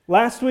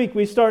Last week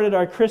we started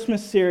our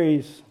Christmas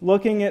series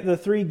looking at the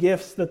three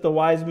gifts that the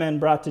wise men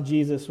brought to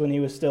Jesus when he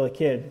was still a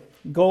kid: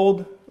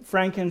 gold,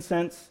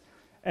 frankincense,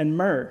 and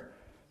myrrh.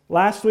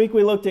 Last week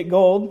we looked at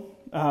gold.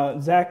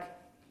 Zach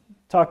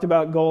talked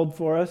about gold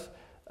for us.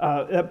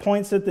 That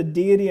points at the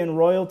deity and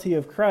royalty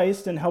of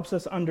Christ and helps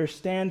us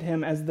understand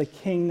him as the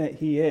king that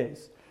he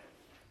is.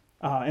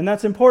 And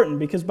that's important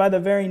because by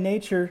the very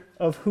nature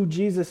of who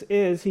Jesus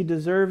is, he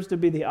deserves to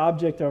be the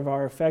object of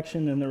our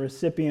affection and the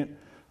recipient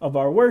of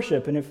our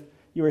worship. And if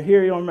you were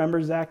here, you'll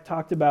remember Zach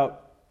talked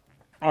about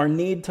our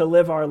need to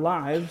live our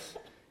lives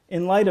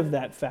in light of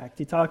that fact.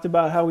 He talked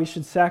about how we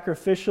should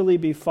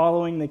sacrificially be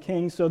following the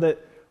king so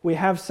that we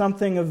have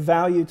something of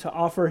value to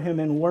offer him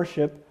in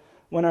worship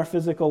when our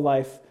physical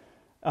life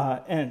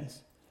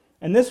ends.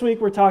 And this week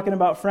we're talking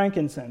about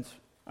frankincense.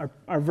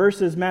 Our verse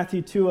is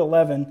Matthew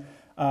 2:11.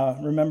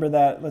 Remember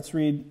that. Let's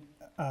read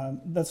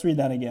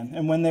that again.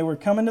 And when they were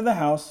come into the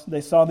house,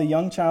 they saw the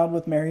young child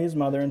with Mary his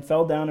mother, and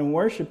fell down and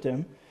worshipped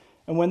him.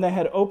 And when they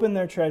had opened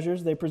their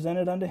treasures, they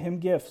presented unto him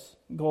gifts,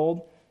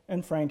 gold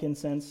and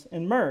frankincense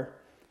and myrrh.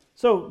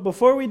 So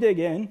before we dig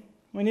in,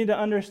 we need to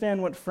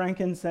understand what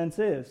frankincense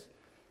is.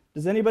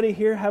 Does anybody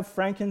here have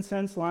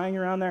frankincense lying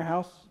around their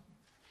house?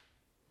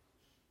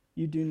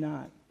 You do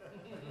not.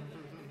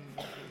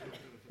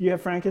 You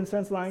have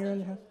frankincense lying around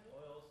your house?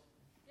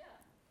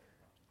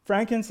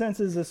 Frankincense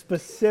is a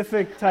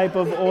specific type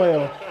of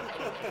oil.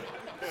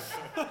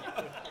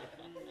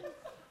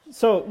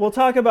 So we'll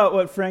talk about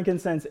what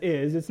frankincense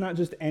is. It's not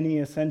just any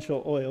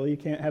essential oil. You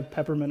can't have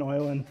peppermint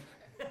oil and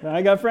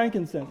I got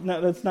frankincense.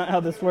 No, that's not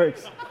how this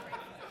works.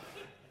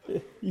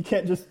 You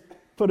can't just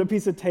put a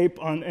piece of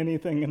tape on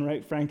anything and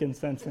write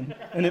frankincense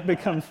and it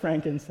becomes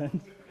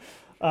frankincense.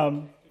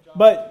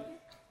 But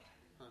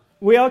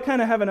we all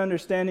kind of have an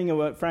understanding of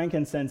what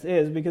frankincense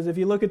is, because if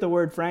you look at the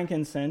word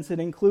frankincense, it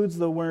includes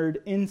the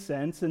word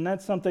incense, and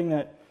that's something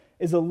that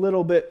is a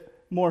little bit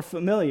more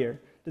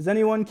familiar. Does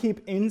anyone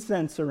keep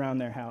incense around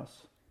their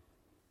house?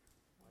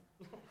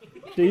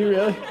 Do you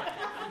really?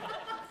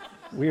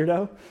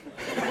 Weirdo.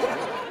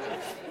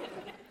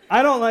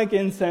 I don't like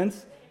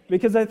incense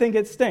because I think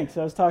it stinks.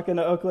 I was talking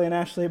to Oakley and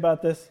Ashley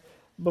about this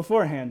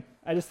beforehand.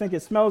 I just think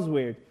it smells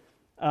weird.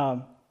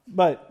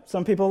 But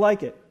some people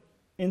like it.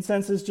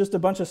 Incense is just a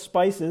bunch of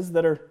spices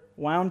that are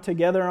wound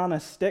together on a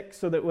stick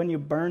so that when you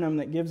burn them,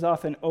 that gives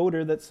off an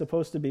odor that's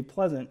supposed to be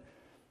pleasant.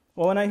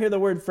 Well, when I hear the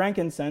word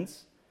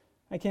frankincense,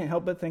 I can't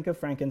help but think of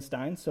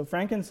Frankenstein. So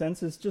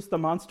frankincense is just the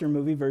monster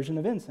movie version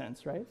of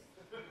incense, right?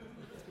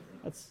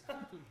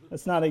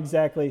 That's not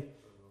exactly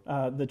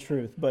the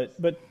truth,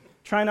 but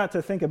try not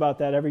to think about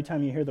that every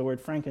time you hear the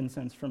word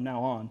frankincense from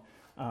now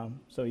on.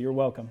 So you're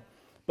welcome.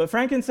 But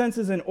frankincense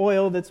is an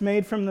oil that's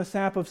made from the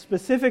sap of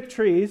specific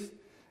trees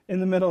in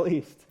the Middle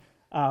East.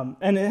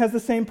 And it has the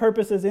same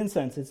purpose as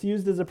incense. It's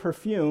used as a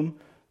perfume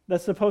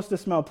that's supposed to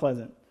smell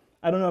pleasant.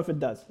 I don't know if it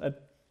does. I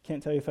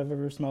can't tell you if I've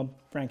ever smelled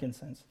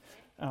frankincense.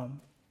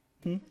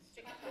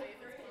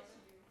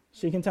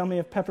 She can tell me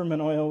if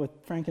peppermint oil with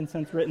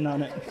frankincense written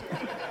on it.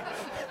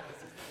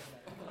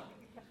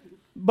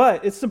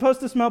 But it's supposed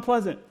to smell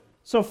pleasant.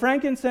 So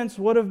frankincense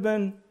would have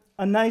been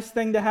a nice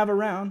thing to have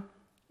around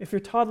if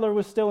your toddler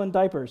was still in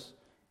diapers,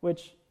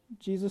 which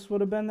Jesus would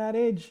have been that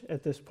age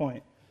at this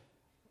point.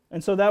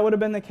 And so that would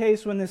have been the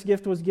case when this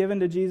gift was given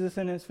to Jesus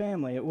and his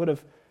family. It would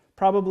have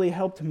probably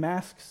helped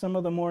mask some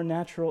of the more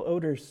natural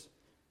odors,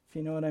 if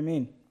you know what I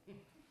mean.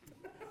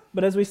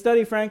 But as we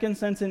study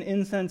frankincense and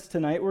incense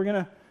tonight, we're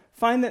going to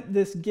find that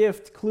this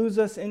gift clues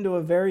us into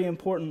a very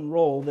important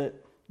role that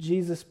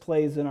Jesus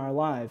plays in our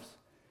lives.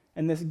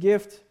 And this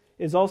gift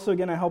is also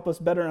going to help us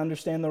better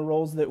understand the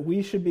roles that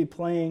we should be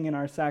playing in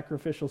our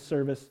sacrificial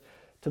service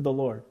to the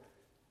Lord.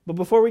 But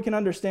before we can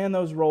understand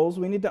those roles,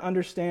 we need to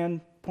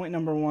understand, point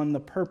number one, the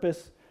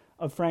purpose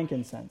of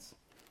frankincense.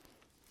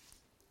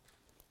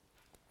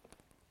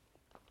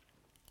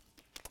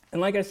 And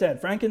like I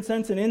said,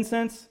 frankincense and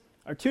incense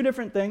are two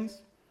different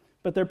things,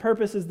 but their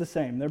purpose is the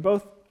same. They're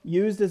both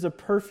used as a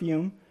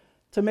perfume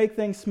to make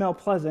things smell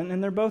pleasant,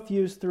 and they're both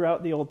used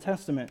throughout the Old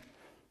Testament.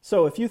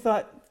 So if you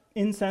thought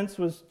incense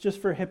was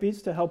just for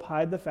hippies to help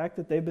hide the fact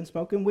that they've been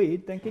smoking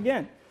weed, think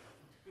again.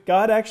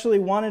 God actually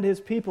wanted his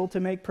people to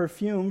make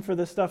perfume for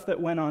the stuff that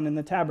went on in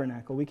the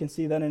tabernacle. We can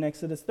see that in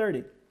Exodus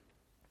 30.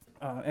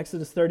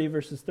 Exodus 30,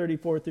 verses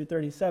 34 through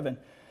 37. It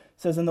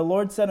says, And the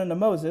Lord said unto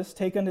Moses,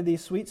 Take unto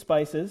these sweet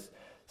spices,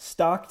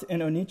 stocked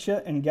in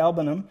onycha and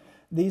galbanum,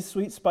 these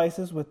sweet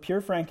spices with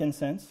pure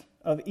frankincense,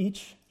 of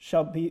each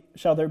shall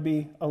there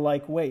be a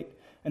like weight.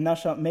 And thou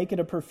shalt make it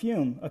a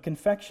perfume, a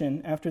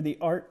confection after the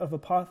art of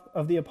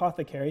the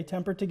apothecary,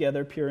 tempered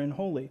together, pure and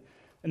holy.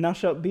 And thou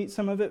shalt beat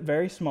some of it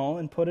very small,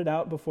 and put it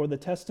out before the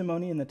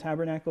testimony in the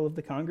tabernacle of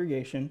the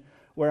congregation,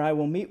 where I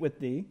will meet with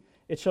thee.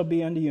 It shall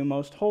be unto you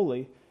most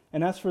holy.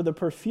 And as for the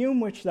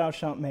perfume which thou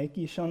shalt make,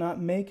 ye shall not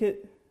make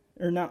it,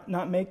 or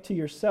not make to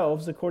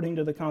yourselves according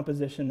to the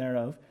composition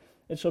thereof.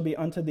 It shall be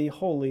unto thee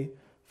holy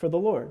for the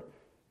Lord.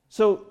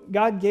 So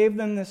God gave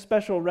them this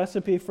special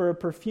recipe for a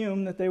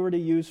perfume that they were to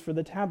use for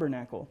the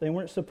tabernacle. They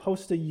weren't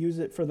supposed to use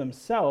it for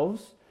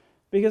themselves.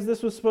 because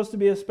this was supposed to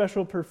be a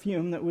special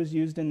perfume that was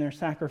used in their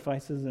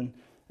sacrifices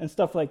and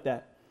stuff like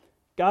that.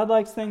 God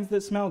likes things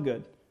that smell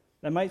good.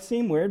 That might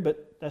seem weird,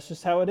 but that's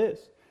just how it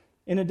is.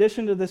 In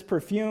addition to this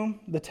perfume,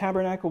 the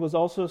tabernacle was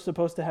also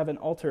supposed to have an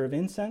altar of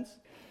incense.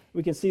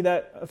 We can see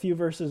that a few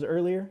verses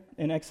earlier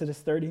in Exodus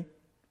 30.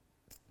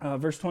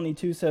 Verse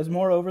 22 says,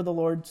 "Moreover, the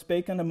Lord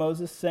spake unto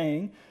Moses,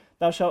 saying,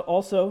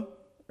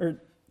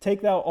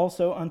 Take thou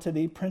also unto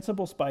thee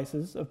principal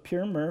spices of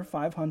pure myrrh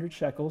 500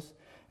 shekels,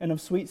 and of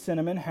sweet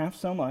cinnamon half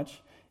so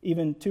much,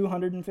 even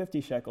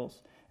 250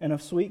 shekels, and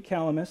of sweet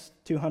calamus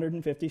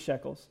 250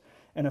 shekels,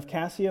 and of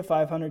cassia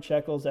 500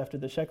 shekels after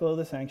the shekel of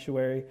the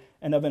sanctuary,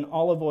 and of an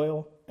olive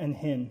oil and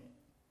hin.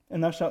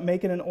 And thou shalt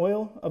make it an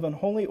oil of an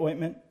holy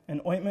ointment,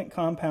 an ointment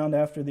compound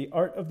after the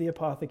art of the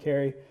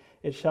apothecary.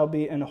 It shall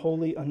be an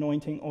holy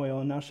anointing oil.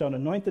 And thou shalt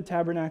anoint the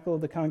tabernacle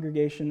of the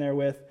congregation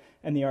therewith,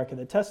 and the ark of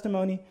the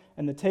testimony,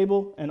 and the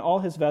table, and all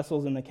his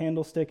vessels, and the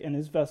candlestick and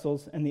his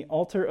vessels, and the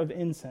altar of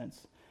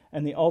incense,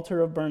 and the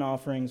altar of burnt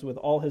offerings with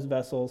all his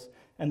vessels,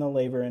 and the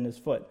laver in his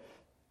foot."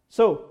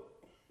 So,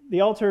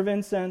 the altar of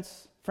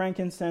incense,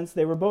 frankincense,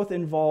 they were both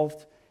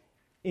involved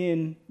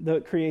in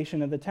the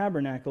creation of the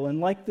tabernacle.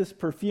 And like this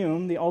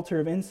perfume, the altar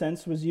of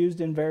incense was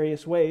used in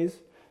various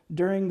ways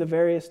during the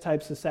various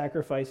types of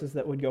sacrifices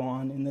that would go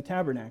on in the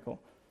tabernacle.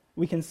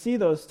 We can see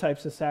those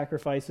types of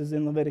sacrifices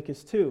in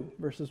Leviticus 2,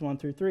 verses 1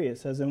 through 3. It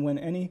says, "And when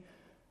any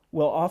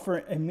will offer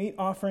a meat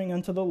offering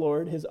unto the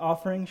Lord, his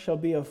offering shall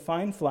be of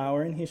fine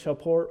flour, and he shall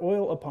pour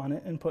oil upon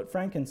it, and put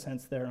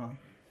frankincense thereon.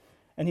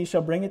 And he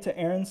shall bring it to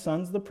Aaron's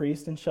sons the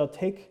priest, and shall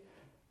take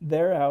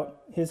thereout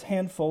his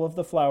handful of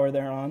the flour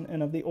thereon,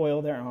 and of the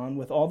oil thereon,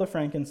 with all the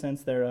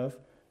frankincense thereof.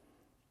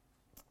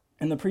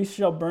 And the priest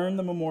shall burn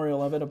the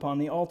memorial of it upon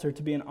the altar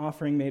to be an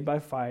offering made by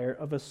fire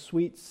of a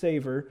sweet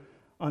savor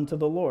unto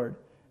the Lord.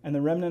 And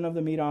the remnant of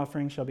the meat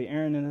offering shall be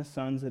Aaron and his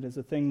sons. It is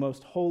a thing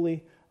most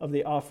holy of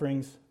the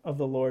offerings of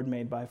the Lord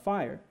made by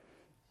fire."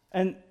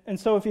 And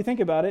so if you think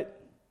about it,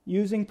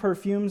 using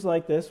perfumes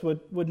like this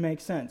would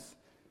make sense.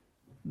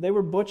 They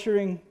were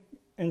butchering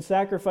and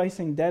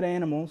sacrificing dead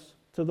animals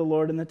to the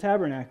Lord in the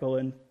tabernacle,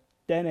 and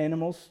dead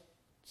animals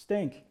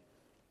stink.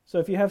 So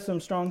if you have some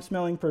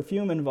strong-smelling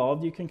perfume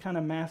involved, you can kind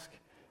of mask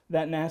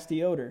that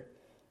nasty odor.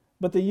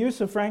 But the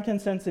use of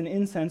frankincense and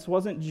incense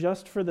wasn't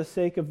just for the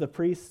sake of the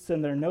priests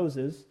and their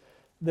noses.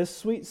 This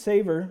sweet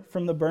savor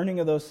from the burning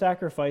of those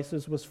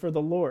sacrifices was for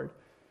the Lord.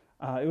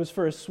 It was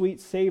for a sweet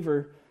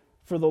savor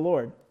for the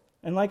Lord.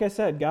 And like I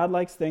said, God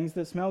likes things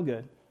that smell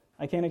good.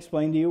 I can't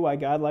explain to you why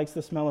God likes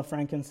the smell of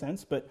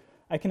frankincense, but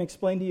I can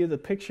explain to you the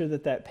picture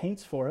that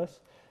paints for us.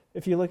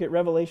 If you look at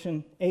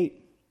Revelation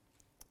 8,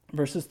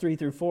 verses 3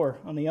 through 4,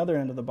 on the other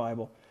end of the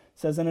Bible, it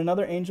says, "And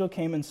another angel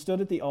came and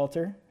stood at the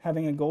altar,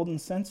 having a golden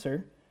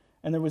censer,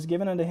 and there was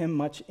given unto him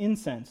much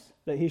incense,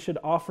 that he should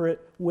offer it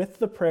with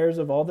the prayers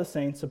of all the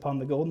saints upon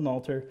the golden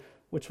altar,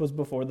 which was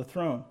before the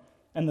throne.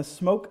 And the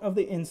smoke of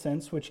the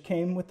incense, which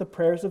came with the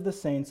prayers of the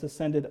saints,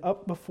 ascended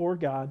up before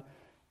God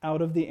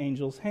out of the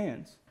angel's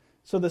hands."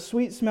 So the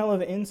sweet smell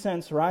of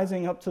incense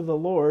rising up to the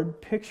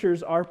Lord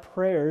pictures our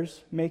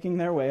prayers making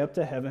their way up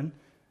to heaven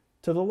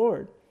to the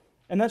Lord.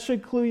 And that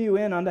should clue you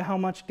in onto how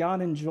much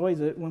God enjoys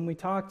it when we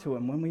talk to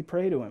him, when we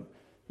pray to him.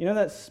 You know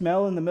that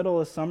smell in the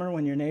middle of summer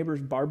when your neighbor's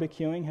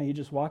barbecuing, how you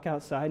just walk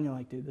outside and you're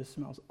like, "Dude, this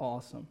smells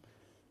awesome."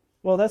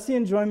 Well, that's the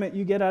enjoyment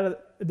you get out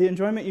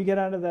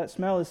of that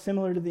smell is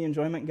similar to the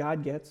enjoyment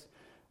God gets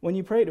when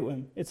you pray to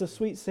him. It's a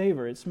sweet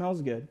savor. It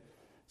smells good.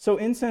 So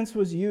incense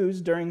was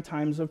used during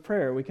times of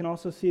prayer. We can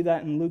also see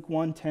that in Luke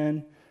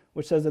 1:10,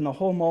 which says, "And the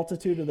whole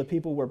multitude of the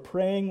people were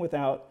praying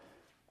without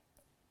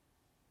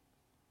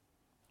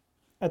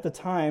at the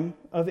time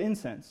of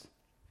incense."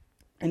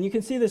 And you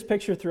can see this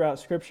picture throughout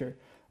Scripture,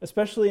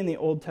 especially in the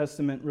Old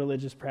Testament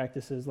religious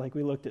practices, like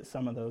we looked at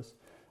some of those.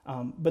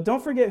 But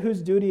don't forget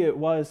whose duty it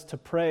was to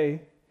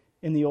pray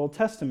in the Old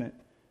Testament.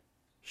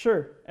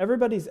 Sure,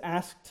 everybody's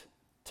asked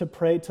to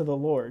pray to the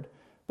Lord,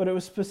 but it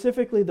was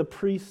specifically the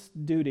priest's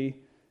duty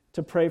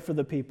to pray for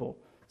the people.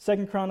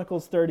 2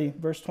 Chronicles 30,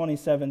 verse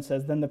 27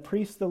 says, "Then the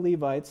priests, the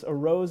Levites,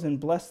 arose and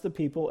blessed the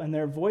people, and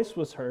their voice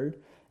was heard,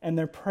 and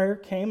their prayer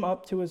came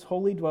up to his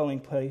holy dwelling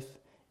place,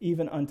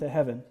 even unto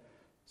heaven."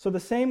 So the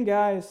same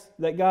guys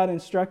that God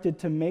instructed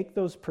to make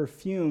those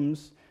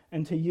perfumes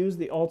and to use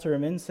the altar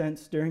of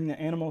incense during the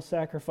animal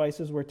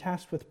sacrifices were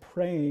tasked with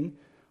praying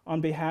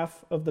on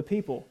behalf of the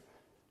people.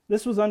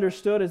 This was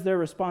understood as their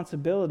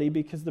responsibility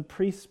because the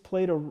priests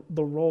played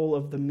the role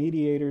of the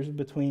mediators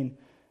between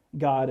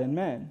God and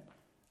men.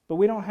 But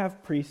we don't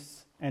have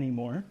priests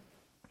anymore.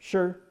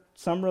 Sure,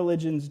 some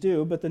religions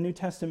do, but the New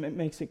Testament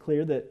makes it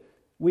clear that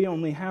we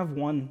only have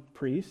one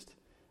priest,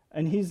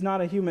 and he's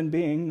not a human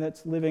being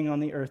that's living on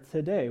the earth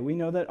today. We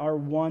know that our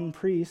one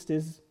priest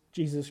is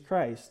Jesus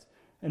Christ,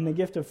 and the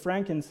gift of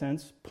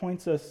frankincense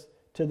points us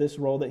to this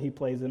role that he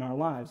plays in our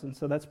lives. And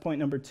so that's point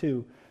number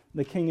 2.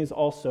 The king is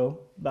also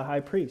the high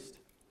priest.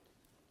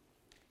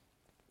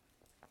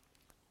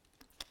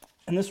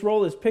 And this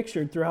role is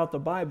pictured throughout the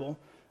Bible.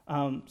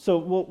 So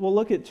we'll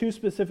look at 2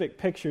 specific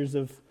pictures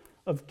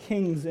of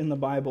kings in the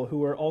Bible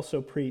who are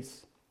also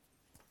priests.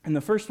 And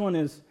the first one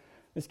is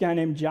this guy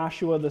named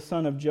Joshua, the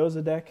son of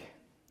Josedek.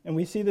 And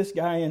we see this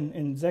guy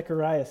in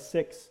Zechariah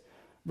 6,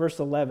 verse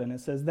 11. It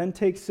says, "Then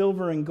take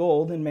silver and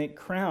gold and make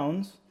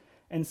crowns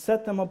and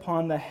set them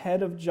upon the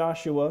head of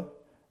Joshua,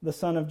 the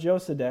son of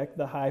Josedek,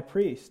 the high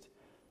priest."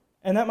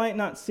 And that might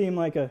not seem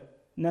like a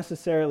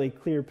necessarily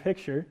clear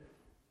picture.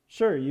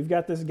 Sure, you've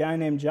got this guy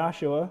named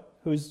Joshua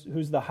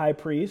who's the high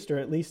priest, or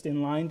at least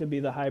in line to be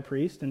the high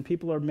priest, and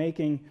people are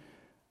making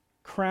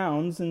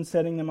crowns and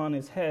setting them on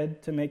his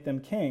head to make them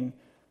king.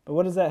 But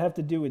what does that have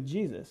to do with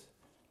Jesus?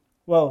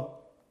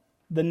 Well,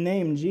 the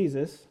name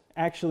Jesus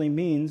actually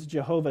means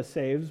Jehovah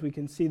saves. We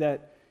can see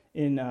that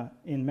in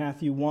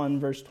Matthew 1,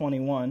 verse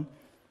 21. It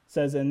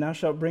says, "And thou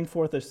shalt bring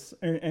forth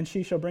and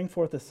she shall bring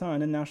forth a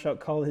son, and thou shalt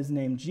call his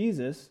name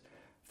Jesus,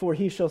 for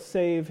he shall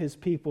save his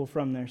people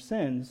from their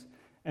sins."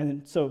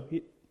 And so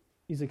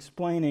he's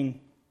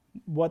explaining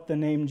what the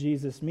name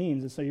Jesus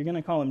means. And so you're going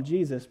to call him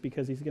Jesus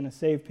because he's going to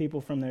save people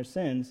from their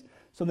sins.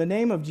 So the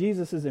name of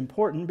Jesus is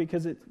important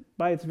because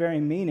by its very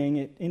meaning,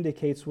 it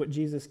indicates what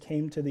Jesus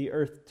came to the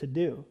earth to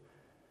do.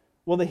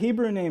 Well, the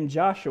Hebrew name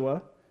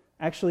Joshua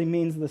actually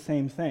means the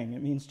same thing.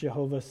 It means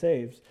Jehovah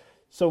saves.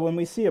 So when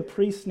we see a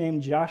priest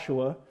named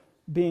Joshua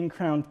being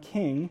crowned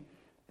king,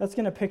 that's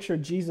going to picture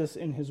Jesus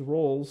in his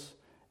roles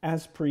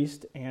as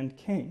priest and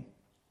king.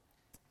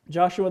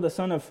 Joshua, the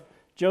son of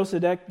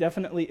Josedek,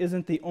 definitely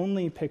isn't the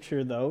only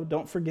picture, though.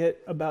 Don't forget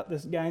about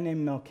this guy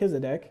named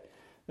Melchizedek,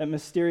 that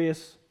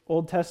mysterious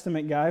Old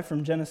Testament guy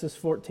from Genesis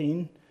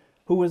 14,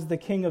 who was the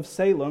king of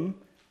Salem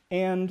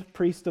and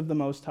priest of the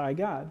Most High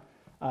God.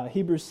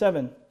 Hebrews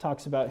 7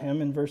 talks about him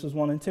in verses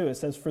 1 and 2. It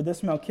says, "For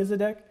this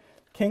Melchizedek,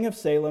 king of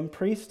Salem,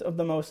 priest of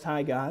the Most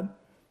High God,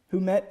 who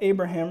met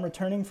Abraham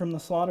returning from the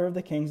slaughter of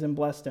the kings and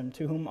blessed him,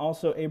 to whom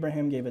also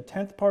Abraham gave a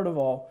tenth part of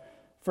all,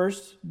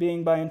 first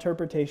being by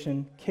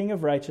interpretation king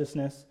of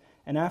righteousness,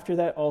 and after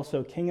that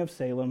also king of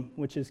Salem,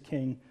 which is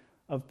king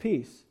of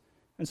peace."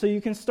 And so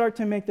you can start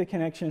to make the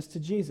connections to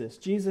Jesus.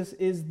 Jesus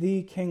is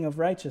the king of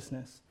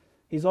righteousness.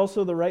 He's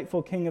also the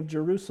rightful king of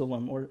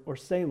Jerusalem or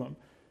Salem,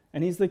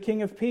 and he's the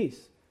king of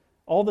peace.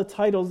 All the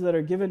titles that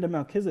are given to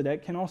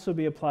Melchizedek can also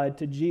be applied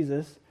to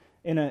Jesus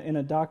in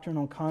a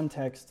doctrinal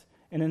context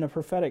and in a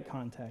prophetic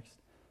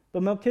context.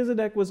 But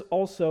Melchizedek was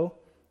also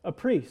a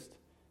priest.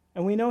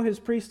 And we know his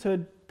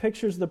priesthood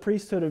pictures the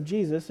priesthood of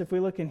Jesus. If we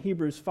look in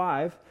Hebrews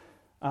 5,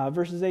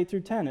 verses 8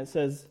 through 10, it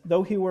says,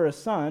 "Though he were a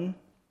son,"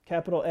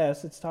 capital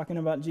S, it's talking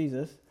about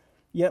Jesus,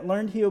 "yet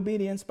learned he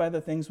obedience by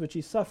the things which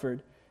he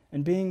suffered.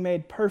 And being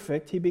made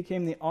perfect, he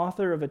became the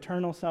author of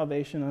eternal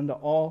salvation unto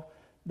all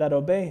that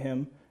obey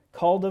him,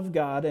 called of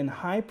God and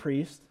high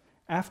priest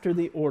after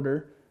the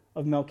order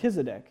of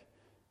Melchizedek."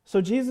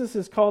 So Jesus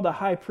is called a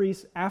high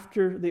priest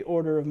after the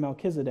order of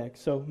Melchizedek.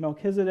 So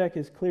Melchizedek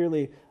is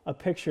clearly a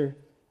picture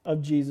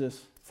of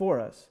Jesus for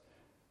us.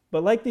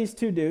 But like these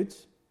two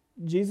dudes,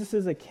 Jesus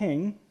is a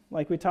king,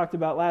 like we talked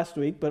about last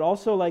week, but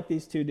also like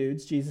these two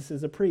dudes, Jesus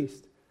is a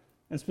priest.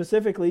 And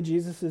specifically,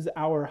 Jesus is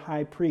our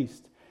high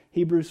priest.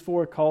 Hebrews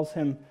 4 calls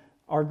him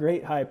our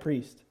great high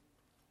priest.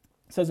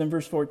 It says in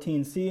verse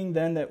 14, "Seeing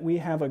then that we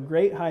have a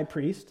great high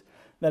priest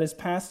that is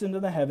passed into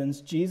the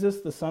heavens,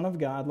 Jesus, the Son of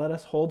God, let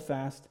us hold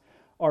fast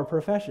our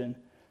profession.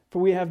 For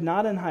we have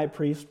not an high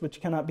priest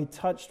which cannot be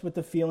touched with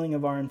the feeling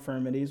of our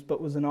infirmities, but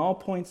was in all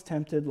points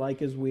tempted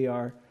like as we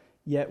are,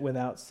 yet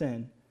without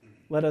sin.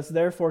 Let us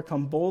therefore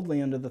come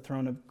boldly unto the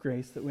throne of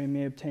grace, that we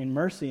may obtain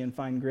mercy and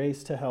find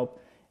grace to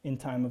help in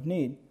time of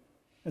need."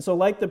 And so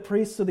like the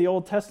priests of the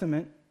Old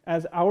Testament,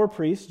 as our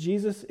priest,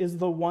 Jesus is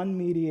the one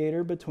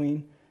mediator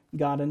between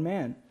God and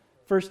man.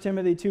 1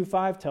 Timothy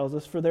 2:5 tells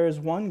us, "For there is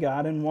one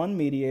God and one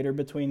mediator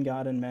between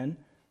God and men,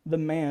 the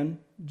man,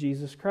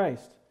 Jesus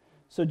Christ."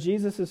 So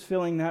Jesus is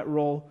filling that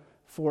role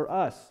for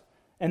us.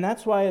 And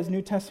that's why as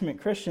New Testament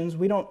Christians,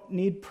 we don't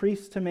need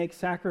priests to make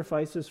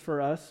sacrifices for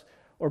us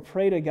or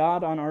pray to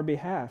God on our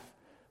behalf.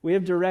 We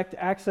have direct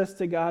access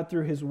to God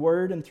through his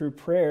word and through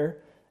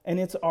prayer, and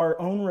it's our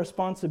own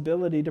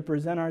responsibility to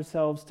present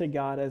ourselves to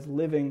God as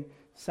living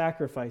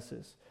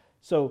sacrifices.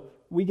 So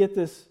we get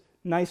this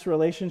nice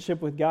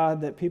relationship with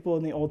God that people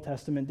in the Old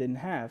Testament didn't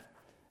have.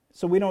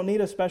 So we don't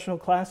need a special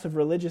class of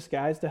religious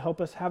guys to help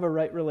us have a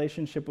right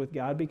relationship with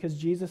God, because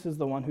Jesus is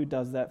the one who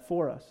does that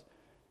for us.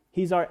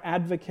 He's our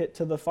advocate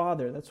to the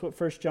Father. That's what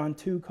 1 John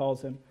 2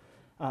 calls him.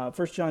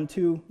 1 John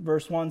 2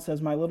 verse 1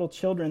 says, "My little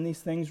children,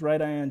 these things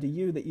write I unto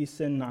you, that ye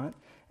sin not.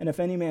 And if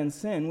any man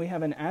sin, we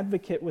have an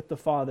advocate with the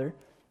Father,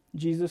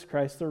 Jesus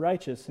Christ the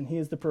righteous. And he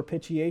is the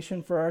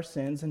propitiation for our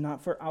sins, and not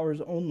for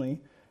ours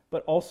only,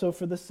 but also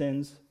for the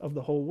sins of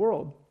the whole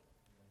world."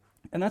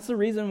 And that's the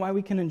reason why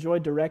we can enjoy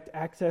direct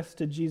access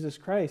to Jesus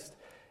Christ,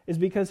 is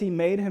because he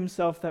made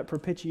himself that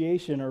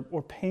propitiation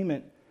or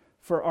payment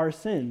for our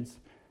sins.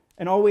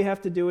 And all we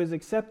have to do is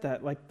accept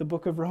that, like the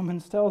book of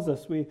Romans tells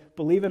us. We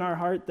believe in our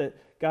heart that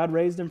God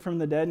raised him from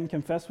the dead and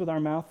confess with our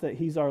mouth that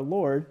he's our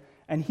Lord,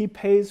 and he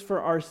pays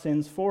for our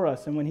sins for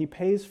us. And when he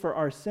pays for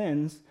our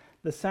sins,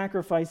 the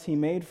sacrifice he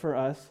made for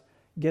us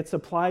gets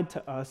applied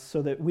to us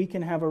so that we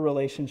can have a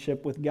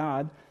relationship with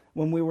God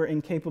when we were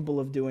incapable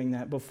of doing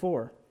that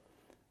before.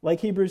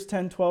 Like Hebrews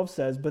 10:12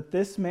 says, "But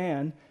this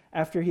man,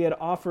 after he had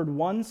offered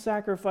one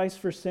sacrifice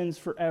for sins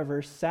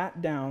forever,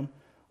 sat down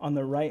on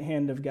the right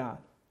hand of God."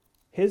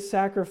 His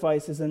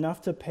sacrifice is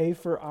enough to pay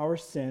for our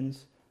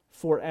sins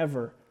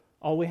forever.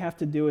 All we have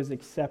to do is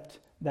accept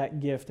that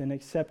gift and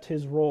accept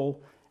his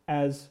role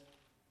as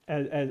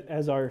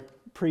our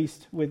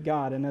priest with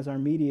God and as our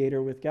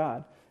mediator with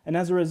God. And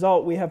as a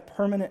result, we have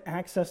permanent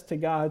access to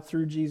God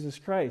through Jesus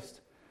Christ.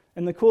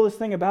 And the coolest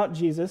thing about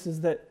Jesus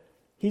is that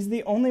he's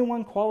the only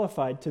one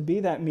qualified to be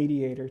that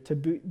mediator, to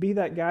be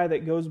that guy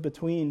that goes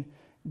between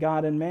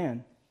God and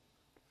man.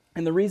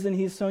 And the reason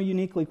he's so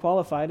uniquely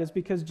qualified is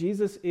because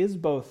Jesus is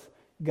both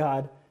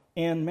God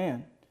and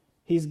man.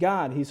 He's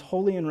God. He's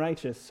holy and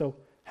righteous. So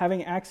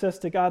having access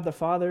to God the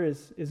Father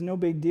is no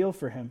big deal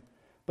for him.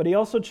 But he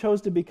also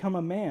chose to become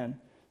a man.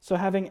 So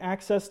having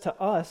access to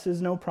us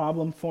is no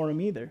problem for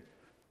him either.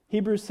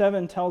 Hebrews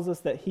 7 tells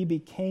us that he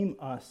became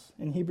us.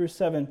 In Hebrews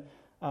 7,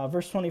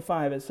 verse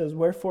 25, it says,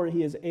 "Wherefore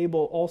he is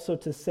able also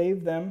to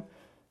save them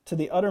to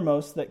the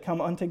uttermost that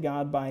come unto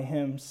God by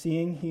him,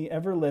 seeing he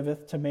ever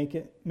liveth to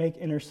make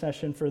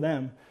intercession for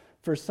them.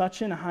 For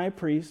such an high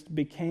priest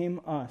became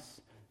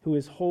us, who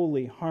is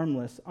holy,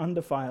 harmless,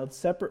 undefiled,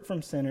 separate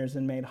from sinners,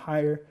 and made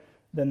higher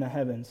than the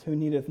heavens, who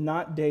needeth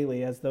not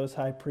daily, as those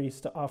high priests,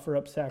 to offer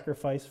up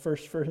sacrifice,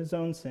 first for his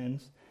own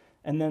sins,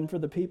 and then for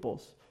the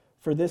people's.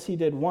 For this he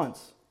did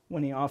once,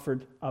 when he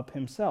offered up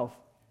himself."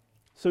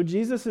 So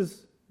Jesus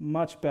is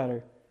much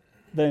better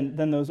than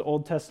those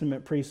Old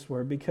Testament priests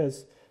were,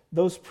 because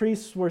those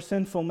priests were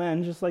sinful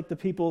men, just like the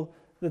people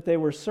that they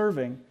were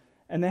serving.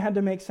 And they had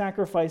to make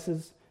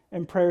sacrifices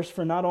and prayers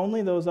for not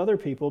only those other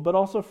people, but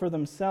also for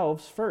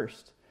themselves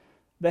first.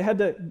 They had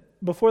to,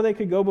 before they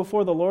could go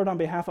before the Lord on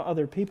behalf of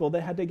other people,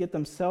 they had to get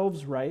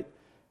themselves right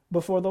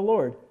before the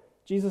Lord.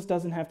 Jesus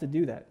doesn't have to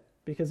do that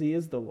because he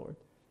is the Lord.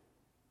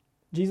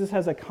 Jesus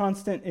has a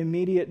constant,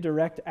 immediate,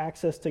 direct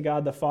access to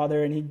God the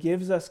Father, and he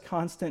gives us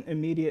constant,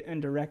 immediate,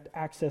 and direct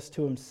access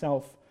to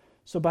himself.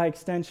 So by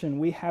extension,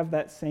 we have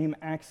that same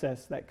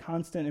access, that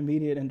constant,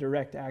 immediate, and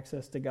direct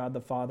access to God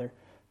the Father.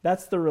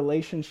 That's the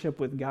relationship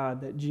with God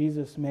that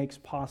Jesus makes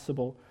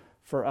possible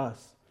for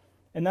us.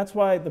 And that's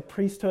why the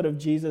priesthood of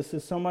Jesus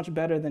is so much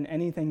better than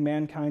anything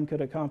mankind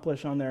could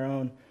accomplish on their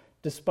own,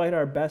 despite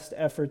our best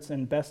efforts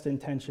and best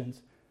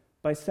intentions.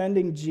 By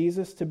sending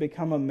Jesus to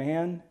become a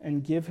man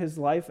and give his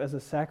life as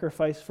a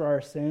sacrifice for our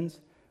sins,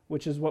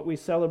 which is what we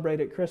celebrate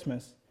at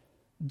Christmas,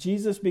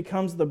 Jesus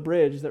becomes the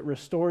bridge that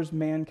restores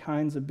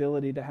mankind's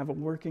ability to have a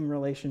working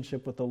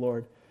relationship with the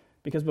Lord.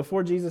 Because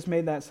before Jesus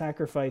made that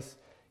sacrifice,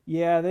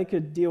 yeah, they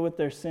could deal with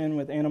their sin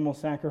with animal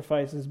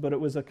sacrifices, but it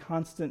was a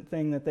constant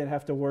thing that they'd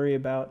have to worry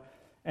about,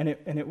 and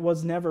it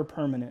was never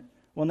permanent.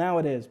 Well, now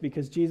it is,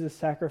 because Jesus'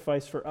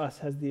 sacrifice for us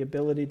has the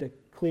ability to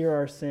clear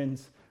our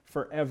sins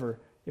forever,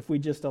 if we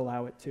just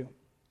allow it to.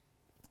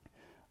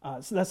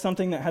 So that's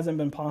something that hasn't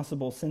been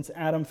possible since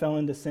Adam fell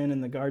into sin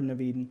in the Garden of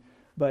Eden.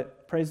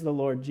 But praise the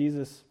Lord,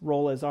 Jesus'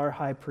 role as our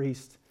high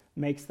priest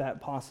makes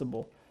that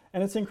possible.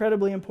 And it's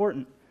incredibly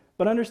important.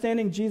 But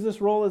understanding Jesus'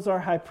 role as our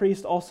high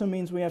priest also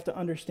means we have to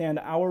understand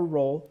our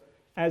role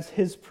as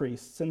his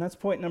priests. And that's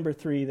point number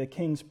 3, the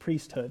king's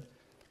priesthood.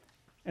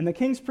 And the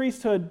king's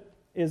priesthood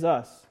is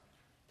us.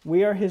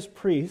 We are his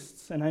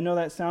priests, and I know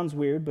that sounds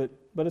weird,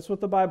 but it's what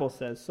the Bible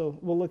says, so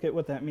we'll look at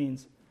what that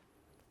means.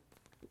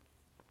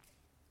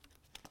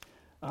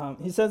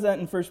 He says that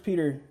in 1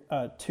 Peter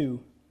 2,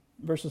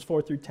 verses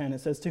 4 through 10. It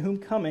says, "To whom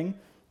coming,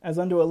 as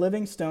unto a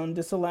living stone,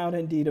 disallowed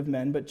indeed of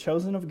men, but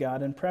chosen of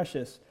God and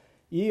precious,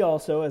 ye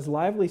also, as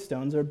lively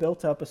stones, are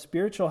built up a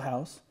spiritual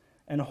house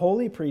and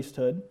holy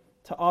priesthood,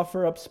 to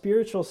offer up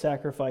spiritual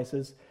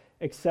sacrifices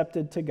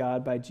accepted to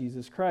God by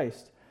Jesus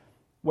Christ.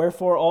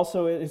 Wherefore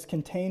also it is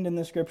contained in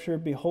the Scripture,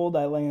 Behold,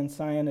 I lay in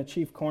Sion a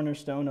chief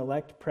cornerstone,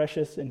 elect,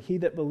 precious, and he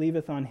that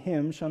believeth on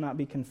him shall not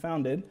be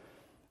confounded.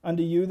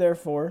 Unto you,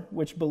 therefore,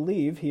 which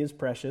believe, he is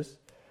precious.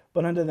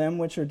 But unto them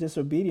which are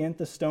disobedient,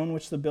 the stone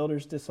which the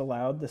builders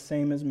disallowed, the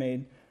same is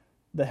made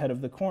the head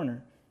of the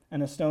corner,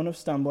 and a stone of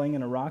stumbling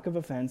and a rock of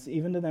offense,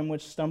 even to them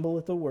which stumble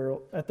at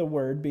the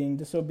word, being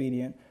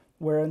disobedient,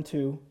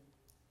 whereunto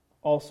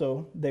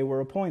also they were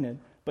appointed.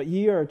 But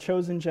ye are a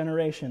chosen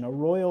generation, a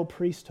royal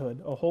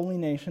priesthood, a holy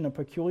nation, a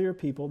peculiar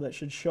people, that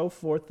should show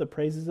forth the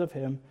praises of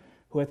him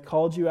who hath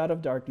called you out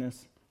of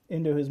darkness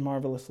into his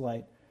marvelous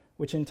light,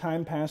 which in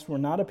time past were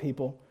not a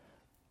people,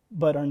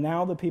 but are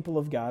now the people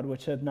of God,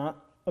 which have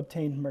not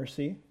obtained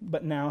mercy,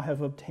 but now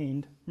have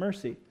obtained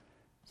mercy."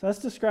 So that's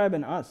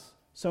describing us.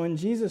 So in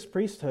Jesus'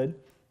 priesthood,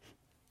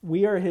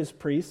 we are his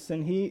priests,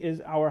 and he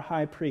is our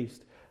high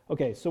priest.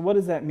 Okay, so what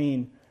does that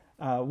mean?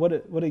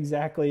 What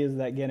exactly is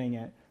that getting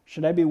at?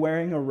 Should I be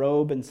wearing a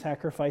robe and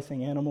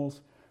sacrificing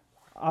animals?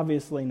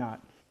 Obviously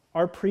not.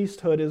 Our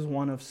priesthood is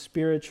one of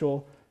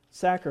spiritual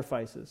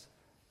sacrifices.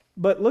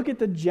 But look at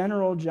the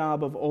general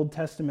job of Old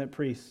Testament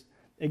priests.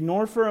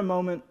 Ignore for a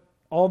moment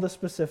all the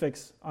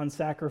specifics on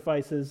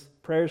sacrifices,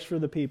 prayers for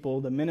the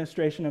people, the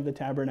ministration of the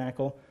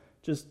tabernacle.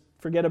 Just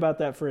forget about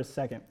that for a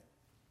second.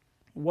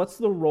 What's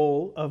the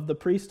role of the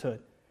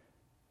priesthood?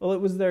 Well, it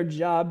was their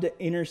job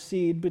to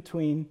intercede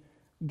between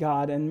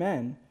God and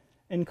men.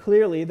 And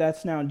clearly,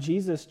 that's now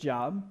Jesus'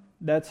 job.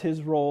 That's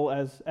his role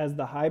as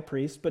the high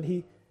priest. But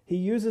he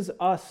uses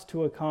us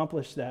to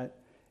accomplish that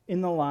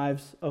in the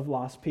lives of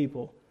lost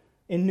people.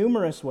 In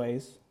numerous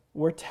ways,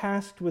 we're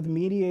tasked with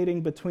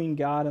mediating between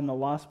God and the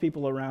lost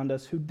people around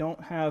us who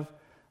don't have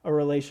a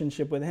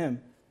relationship with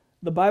him.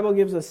 The Bible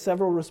gives us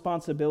several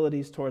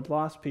responsibilities towards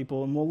lost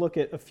people, and we'll look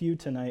at a few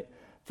tonight.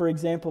 For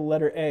example,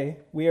 letter A,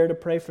 we are to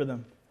pray for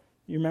them.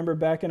 You remember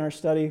back in our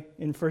study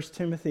in 1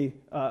 Timothy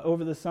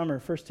over the summer,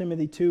 1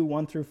 Timothy 2,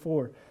 1 through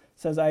 4, it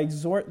says, I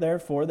exhort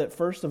therefore that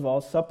first of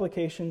all,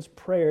 supplications,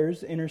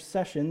 prayers,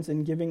 intercessions,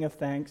 and giving of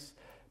thanks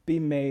be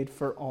made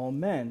for all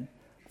men,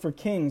 for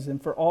kings,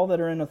 and for all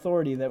that are in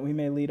authority, that we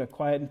may lead a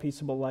quiet and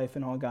peaceable life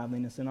in all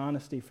godliness and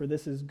honesty. For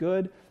this is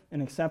good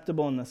and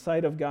acceptable in the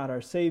sight of God our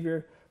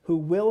Savior, who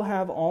will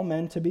have all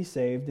men to be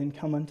saved and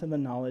come unto the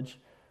knowledge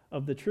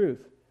of the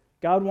truth.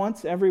 God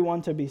wants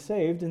everyone to be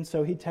saved, and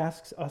so he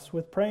tasks us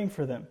with praying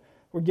for them.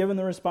 We're given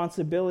the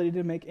responsibility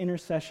to make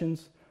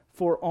intercessions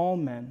for all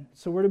men.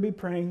 So we're to be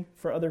praying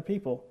for other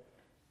people.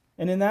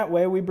 And in that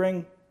way, we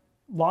bring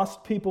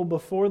lost people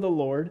before the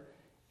Lord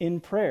in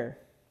prayer,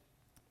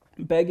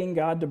 begging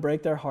God to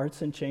break their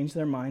hearts and change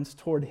their minds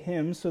toward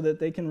him so that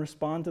they can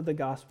respond to the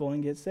gospel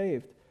and get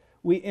saved.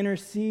 We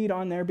intercede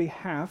on their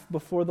behalf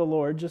before the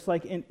Lord, just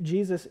like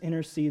Jesus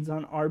intercedes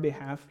on our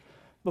behalf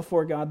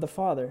before God the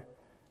Father.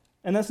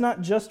 And that's not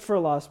just for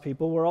lost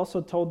people. We're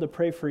also told to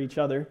pray for each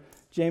other.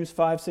 James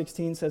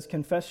 5:16 says,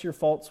 confess your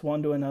faults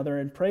one to another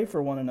and pray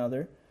for one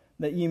another,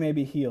 that ye may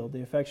be healed.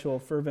 The effectual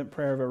fervent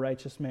prayer of a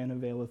righteous man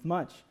availeth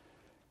much.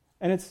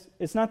 And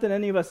it's not that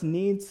any of us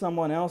need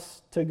someone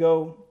else to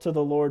go to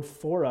the Lord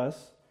for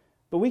us,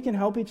 but we can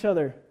help each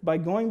other by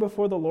going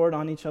before the Lord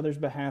on each other's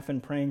behalf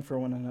and praying for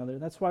one another.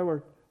 That's why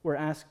we're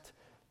asked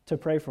to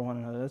pray for one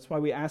another. That's why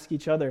we ask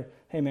each other,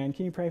 hey man,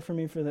 can you pray for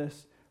me for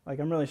this? Like,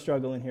 I'm really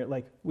struggling here.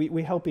 Like,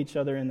 we help each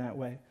other in that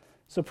way.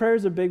 So prayer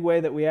is a big way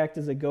that we act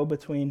as a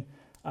go-between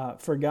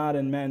for God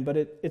and men, but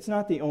it's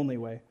not the only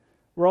way.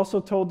 We're also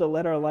told to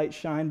let our light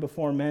shine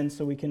before men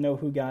so we can know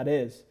who God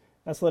is.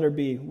 That's letter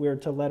B. We're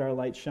to let our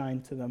light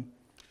shine to them.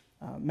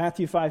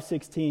 Matthew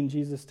 5:16,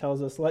 Jesus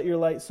tells us, let your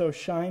light so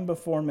shine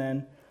before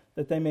men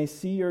that they may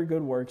see your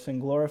good works and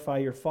glorify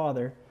your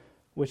Father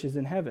which is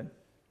in heaven.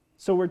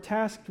 So we're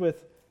tasked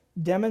with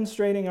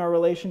demonstrating our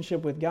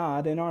relationship with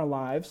God in our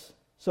lives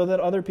so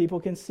that other people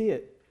can see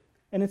it.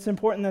 And it's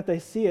important that they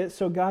see it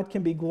so God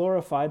can be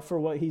glorified for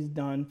what he's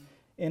done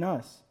in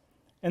us.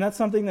 And that's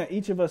something that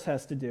each of us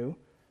has to do,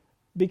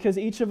 because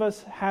each of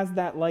us has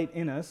that light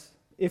in us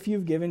if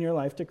you've given your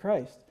life to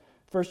Christ.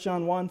 1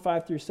 John 1,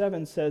 5 through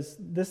 7 says,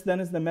 this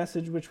then is the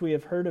message which we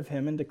have heard of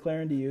him and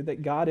declare unto you,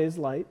 that God is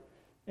light,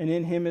 and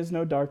in him is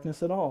no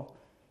darkness at all.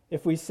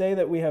 If we say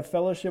that we have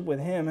fellowship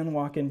with him and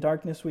walk in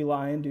darkness, we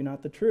lie and do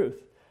not the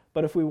truth.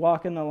 But if we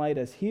walk in the light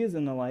as he is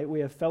in the light, we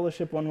have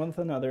fellowship one with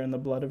another, and the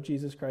blood of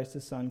Jesus Christ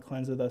his Son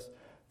cleanseth us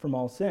from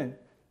all sin.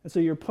 And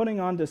so you're putting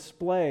on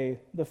display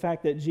the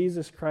fact that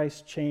Jesus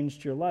Christ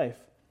changed your life.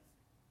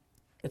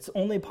 It's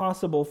only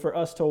possible for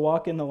us to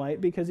walk in the light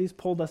because he's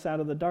pulled us out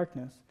of the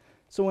darkness.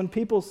 So when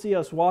people see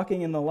us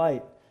walking in the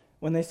light,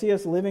 when they see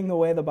us living the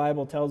way the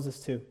Bible tells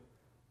us to,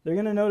 they're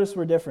going to notice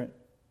we're different.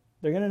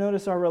 They're going to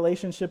notice our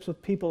relationships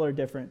with people are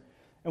different.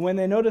 And when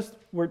they notice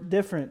we're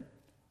different,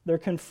 they're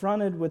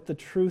confronted with the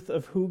truth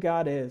of who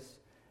God is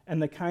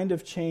and the kind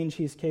of change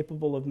he's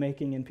capable of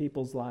making in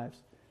people's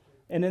lives.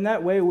 And in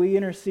that way, we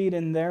intercede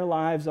in their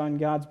lives on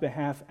God's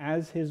behalf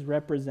as his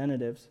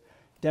representatives,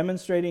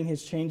 demonstrating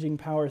his changing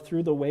power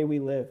through the way we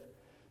live.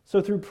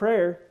 So through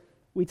prayer,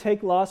 we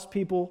take lost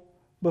people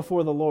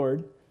before the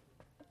Lord,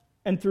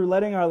 and through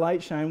letting our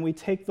light shine, we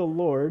take the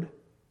Lord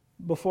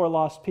before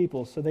lost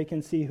people so they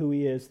can see who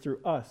he is through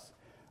us.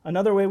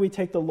 Another way we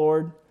take the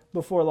Lord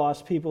before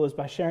lost people is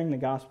by sharing the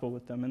gospel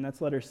with them, and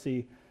that's letter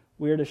C.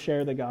 We are to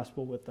share the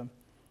gospel with them.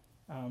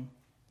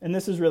 And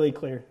this is really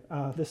clear.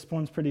 This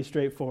one's pretty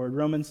straightforward.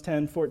 Romans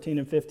 10, 14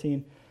 and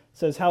 15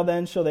 says, how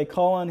then shall they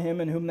call on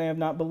him in whom they have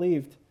not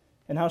believed?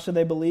 And how shall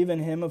they believe in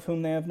him of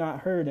whom they have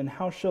not heard? And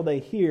how shall they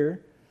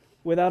hear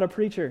without a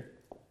preacher?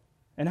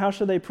 And how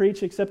shall they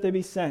preach except they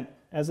be sent?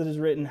 As it is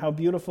written, how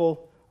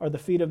beautiful are the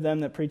feet of them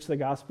that preach the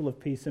gospel of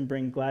peace and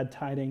bring glad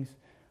tidings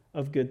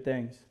of good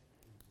things.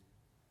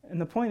 And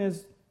the point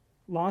is,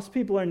 lost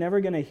people are never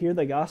going to hear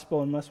the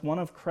gospel unless one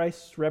of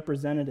Christ's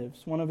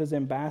representatives, one of his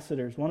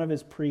ambassadors, one of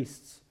his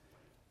priests,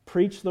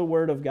 preach the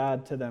word of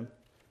God to them.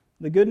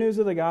 The good news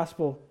of the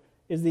gospel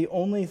is the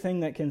only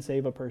thing that can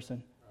save a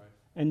person. Right.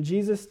 And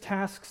Jesus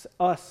tasks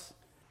us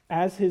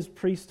as his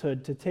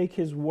priesthood to take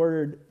his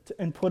word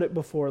and put it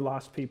before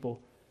lost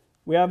people.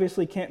 We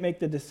obviously can't make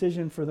the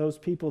decision for those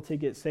people to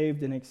get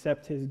saved and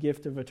accept his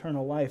gift of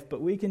eternal life,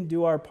 but we can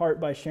do our part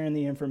by sharing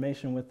the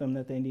information with them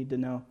that they need to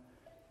know.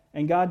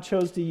 And God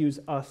chose to use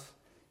us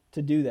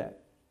to do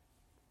that.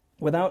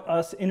 Without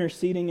us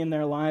interceding in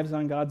their lives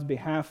on God's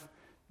behalf,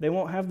 they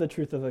won't have the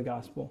truth of the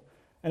gospel.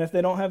 And if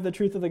they don't have the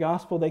truth of the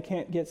gospel, they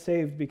can't get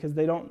saved because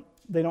they don't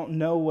don't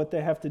know what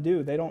they have to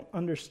do. They don't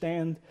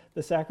understand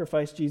the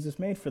sacrifice Jesus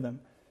made for them.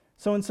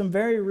 So in some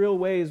very real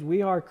ways,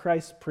 we are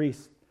Christ's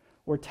priests.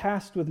 We're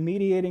tasked with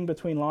mediating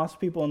between lost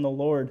people and the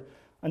Lord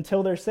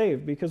until they're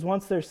saved, because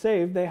once they're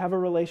saved, they have a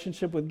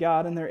relationship with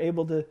God and they're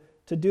able to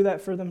do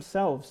that for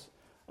themselves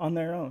on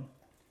their own.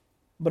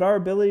 But our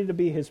ability to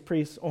be his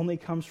priests only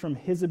comes from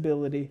his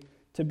ability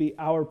to be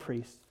our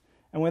priest.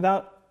 And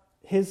without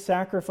his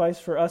sacrifice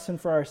for us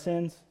and for our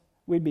sins,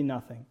 we'd be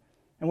nothing.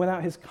 And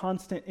without his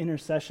constant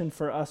intercession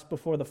for us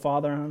before the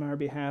Father on our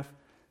behalf,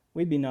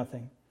 we'd be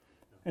nothing.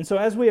 And so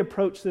as we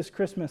approach this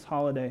Christmas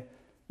holiday,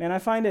 man, I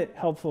find it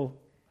helpful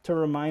to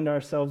remind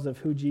ourselves of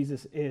who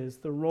Jesus is,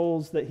 the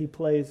roles that he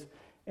plays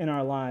in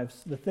our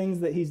lives, the things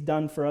that he's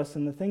done for us,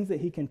 and the things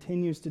that he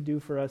continues to do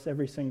for us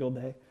every single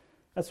day.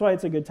 That's why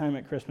it's a good time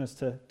at Christmas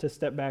to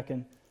step back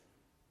and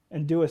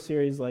do a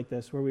series like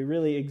this, where we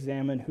really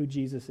examine who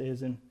Jesus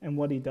is and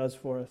what he does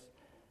for us.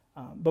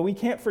 But we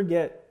can't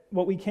forget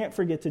what we can't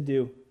forget to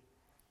do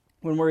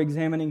when we're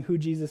examining who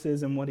Jesus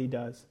is and what he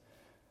does.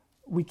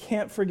 We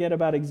can't forget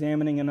about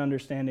examining and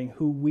understanding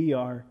who we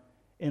are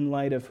in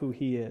light of who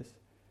he is.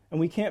 And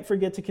we can't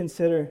forget to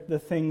consider the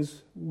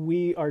things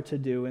we are to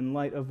do in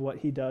light of what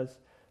he does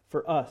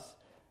for us.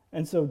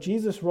 And so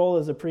Jesus' role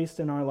as a priest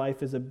in our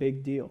life is a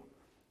big deal.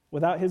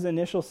 Without his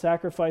initial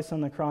sacrifice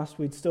on the cross,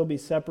 we'd still be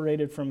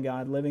separated from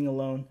God, living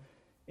alone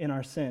in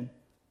our sin.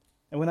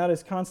 And without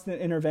his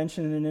constant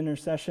intervention and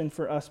intercession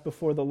for us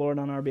before the Lord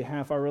on our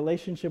behalf, our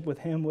relationship with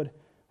him would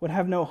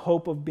have no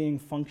hope of being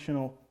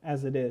functional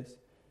as it is.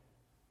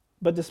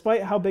 But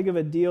despite how big of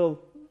a deal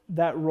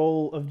that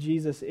role of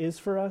Jesus is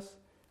for us,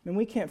 and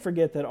we can't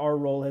forget that our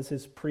role as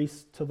his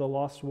priest to the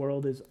lost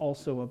world is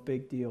also a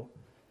big deal.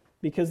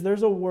 Because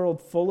there's a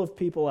world full of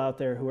people out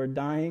there who are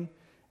dying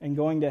and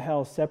going to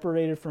hell,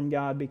 separated from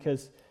God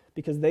because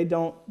they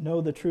don't know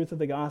the truth of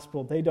the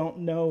gospel. They don't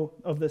know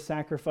of the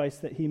sacrifice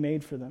that he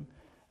made for them.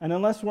 And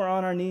unless we're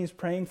on our knees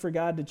praying for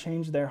God to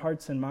change their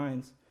hearts and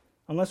minds,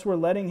 unless we're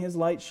letting his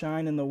light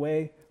shine in the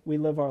way we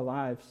live our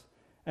lives,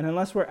 and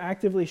unless we're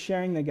actively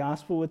sharing the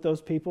gospel with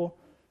those people,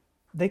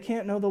 they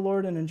can't know the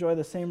Lord and enjoy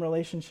the same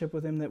relationship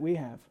with him that we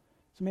have.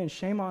 So man,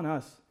 shame on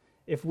us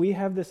if we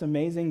have this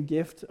amazing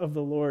gift of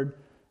the Lord,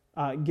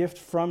 gift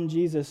from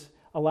Jesus,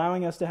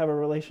 allowing us to have a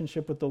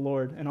relationship with the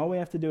Lord, and all we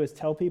have to do is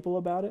tell people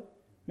about it.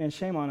 Man,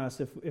 shame on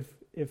us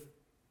if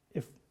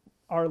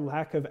our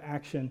lack of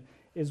action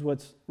is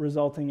what's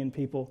resulting in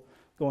people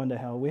going to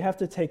hell. We have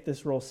to take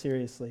this role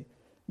seriously,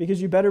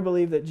 because you better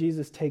believe that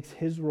Jesus takes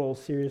his role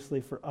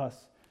seriously for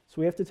us. So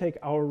we have to take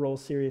our role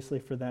seriously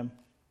for them.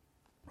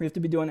 We have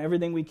to be doing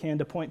everything we can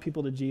to point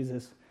people to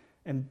Jesus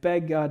and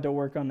beg God to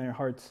work on their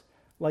hearts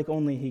like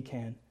only he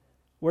can.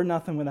 We're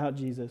nothing without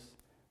Jesus.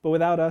 But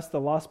without us,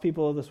 the lost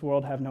people of this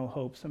world have no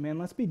hope. So man,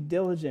 let's be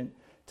diligent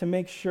to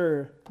make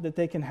sure that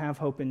they can have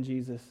hope in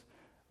Jesus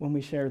when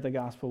we share the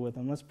gospel with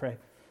them. Let's pray.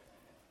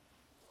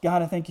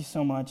 God, I thank you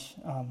so much,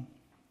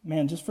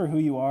 man, just for who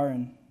you are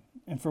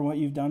and for what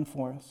you've done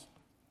for us.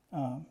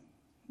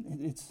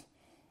 It's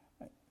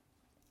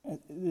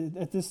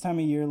at this time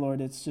of year, Lord,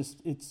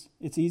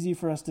 it's easy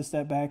for us to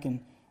step back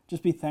and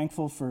just be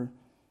thankful for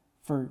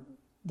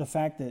the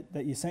fact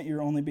that you sent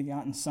your only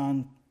begotten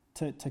Son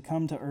to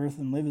come to earth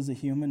and live as a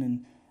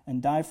human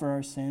and die for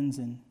our sins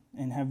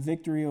and have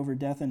victory over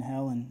death and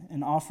hell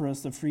and offer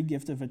us the free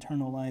gift of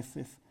eternal life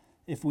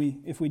if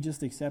we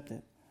just accept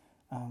it.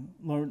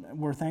 Lord,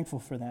 we're thankful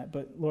for that.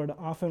 But Lord,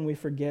 often we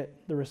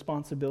forget the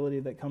responsibility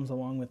that comes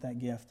along with that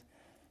gift.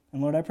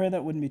 And Lord, I pray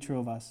that wouldn't be true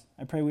of us.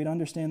 I pray we'd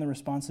understand the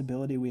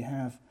responsibility we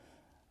have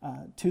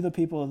to the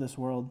people of this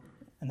world,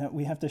 and that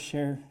we have to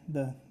share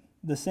the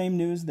same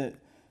news that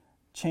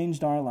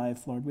changed our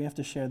life, Lord. We have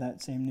to share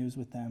that same news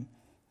with them.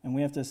 And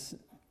we have to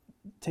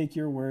take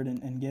your word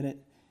and get it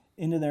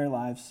into their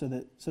lives so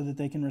that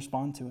they can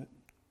respond to it.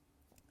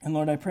 And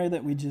Lord, I pray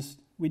that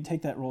we'd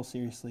take that role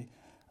seriously,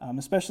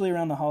 especially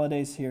around the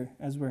holidays here,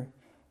 as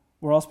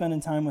we're all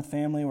spending time with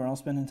family, we're all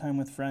spending time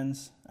with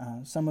friends,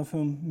 some of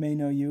whom may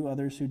know you,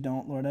 others who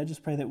don't. Lord, I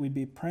just pray that we'd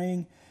be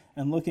praying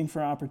and looking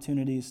for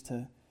opportunities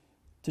to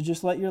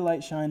just let your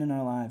light shine in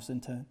our lives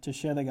and to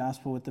share the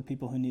gospel with the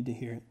people who need to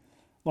hear it.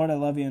 Lord, I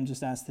love you and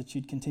just ask that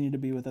you'd continue to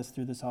be with us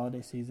through this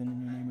holiday season.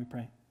 In your name we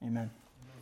pray. Amen.